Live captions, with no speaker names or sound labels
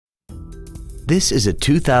This is a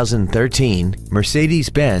 2013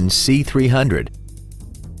 Mercedes-Benz C300.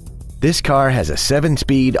 This car has a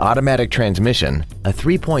 7-speed automatic transmission, a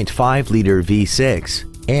 3.5-liter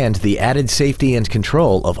V6, and the added safety and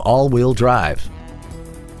control of all-wheel drive.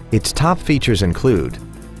 Its top features include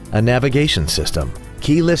a navigation system,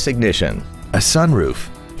 keyless ignition, a sunroof,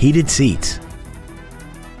 heated seats,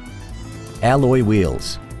 alloy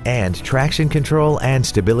wheels, and traction control and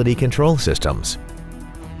stability control systems.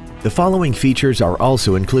 The following features are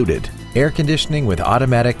also included: air conditioning with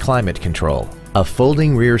automatic climate control, a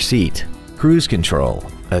folding rear seat, cruise control,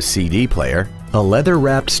 a CD player, a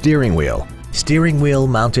leather-wrapped steering wheel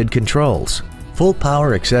mounted controls, full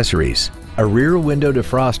power accessories, a rear window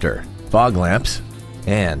defroster, fog lamps,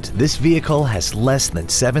 and this vehicle has less than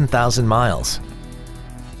 7,000 miles.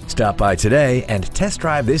 Stop by today and test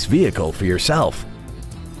drive this vehicle for yourself.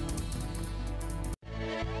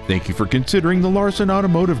 Thank you for considering the Larson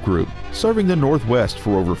Automotive Group, serving the Northwest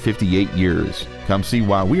for over 58 years. Come see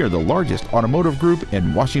why we are the largest automotive group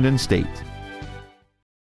in Washington State.